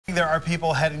There are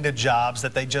people heading to jobs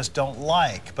that they just don't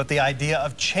like, but the idea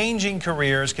of changing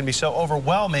careers can be so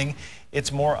overwhelming,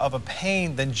 it's more of a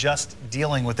pain than just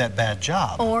dealing with that bad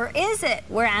job. Or is it?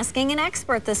 We're asking an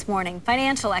expert this morning.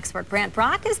 Financial expert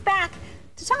BrandtBrock is back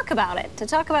to talk about it, to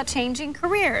talk about changing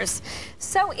careers.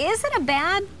 So is it a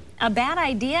bad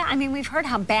idea? I mean, we've heard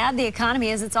how bad the economy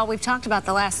is. It's all we've talked about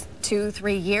the last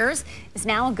 2-3 years. Is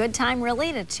now a good time,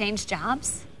 really, to change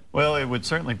jobs? Well, it would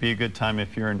certainly be a good time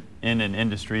if you're in an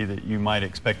industry that you might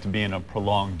expect to be in a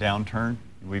prolonged downturn.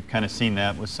 We've kind of seen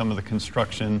that with some of the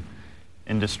construction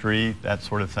industry, that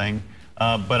sort of thing.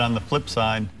 But on the flip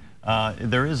side,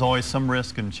 there is always some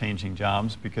risk in changing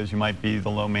jobs because you might be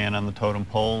the low man on the totem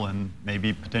pole and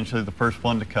maybe potentially the first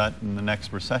one to cut in the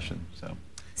next recession. So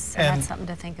that's something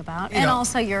to think about. And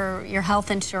also your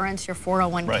health insurance, your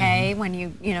 401k, right. When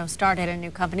you start at a new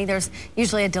company, there's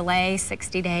usually a delay,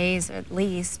 60 days at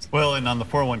least. Well, and on the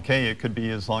 401k, it could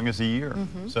be as long as a year.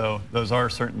 So those are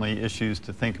certainly issues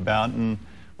to think about. And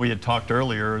we had talked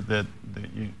earlier that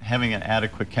having an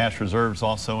adequate cash reserve is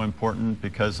also important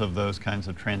because of those kinds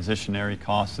of transitionary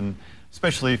costs. And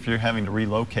especially if you're having to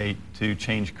relocate to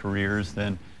change careers,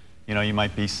 then you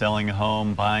might be selling a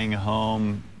home, buying a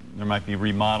home. There might be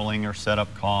remodeling or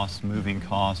setup costs, moving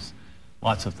costs,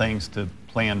 lots of things to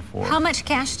plan for. How much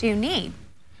cash do you need?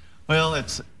 Well,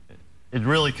 it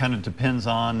really kind of depends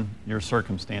on your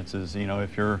circumstances.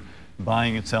 If you're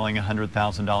buying and selling a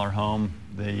 $100,000 home,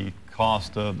 the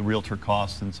cost of the realtor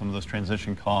costs and some of those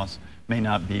transition costs may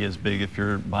not be as big if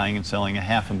you're buying and selling a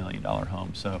 $500,000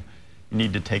 home. So you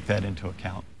need to take that into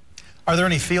account. Are there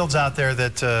any fields out there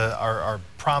that are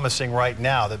promising right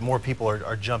now that more people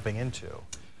are jumping into?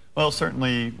 Well,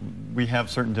 certainly we have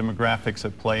certain demographics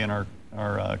at play in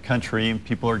our country, and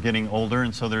people are getting older,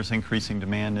 and so there's increasing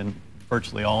demand in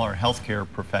virtually all our healthcare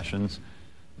professions,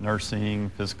 nursing,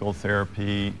 physical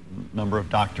therapy, number of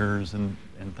doctors, and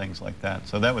things like that.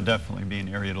 So that would definitely be an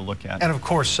area to look at. And of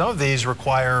course, some of these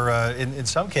require, in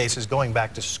some cases, going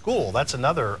back to school. That's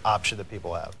another option that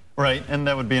people have. Right, and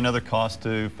that would be another cost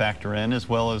to factor in, as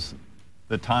well as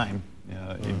the time.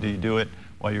 Do you do it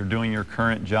while you're doing your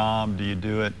current job? Do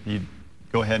you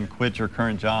go ahead and quit your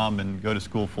current job and go to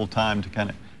school full time to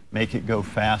kind of make it go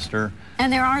faster?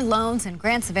 And there are loans and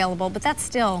grants available, but that's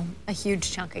still a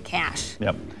huge chunk of cash.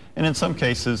 Yep. And in some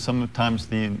cases, sometimes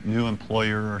the new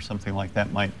employer or something like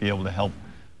that might be able to help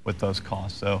with those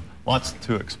costs. So lots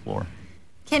to explore.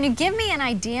 Can you give me an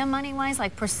idea money-wise,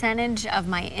 like percentage of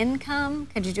my income?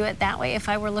 Could you do it that way if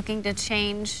I were looking to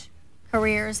change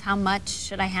careers? How much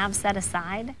should I have set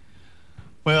aside?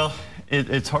 Well,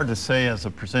 it's hard to say as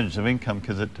a percentage of income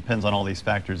because it depends on all these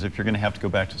factors. If you're going to have to go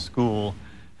back to school,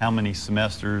 how many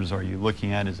semesters are you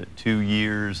looking at? Is it 2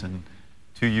 years? And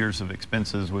 2 years of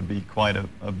expenses would be quite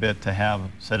a bit to have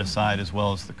set aside, as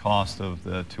well as the cost of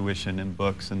the tuition and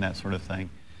books and that sort of thing.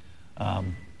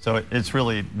 So it's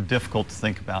really difficult to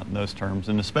think about in those terms,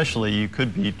 and especially you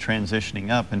could be transitioning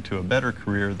up into a better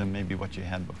career than maybe what you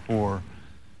had before.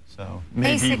 So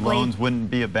maybe loans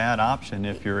wouldn't be a bad option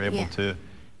if you're able to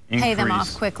pay them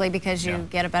off quickly because you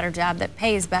get a better job that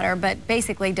pays better, but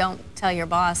basically don't tell your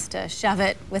boss to shove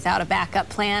it without a backup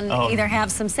plan. Either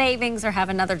have some savings or have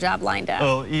another job lined up.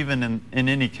 Well, even in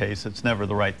any case, it's never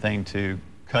the right thing to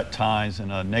cut ties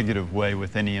in a negative way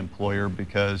with any employer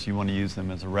because you want to use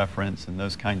them as a reference and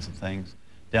those kinds of things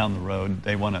down the road.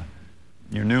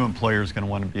 Your new employer is going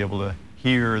to want to be able to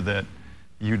hear that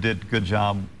you did a good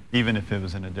job even if it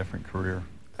was in a different career.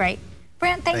 Great.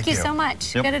 Brandt, thank you so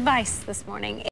much. Yep. Good advice this morning.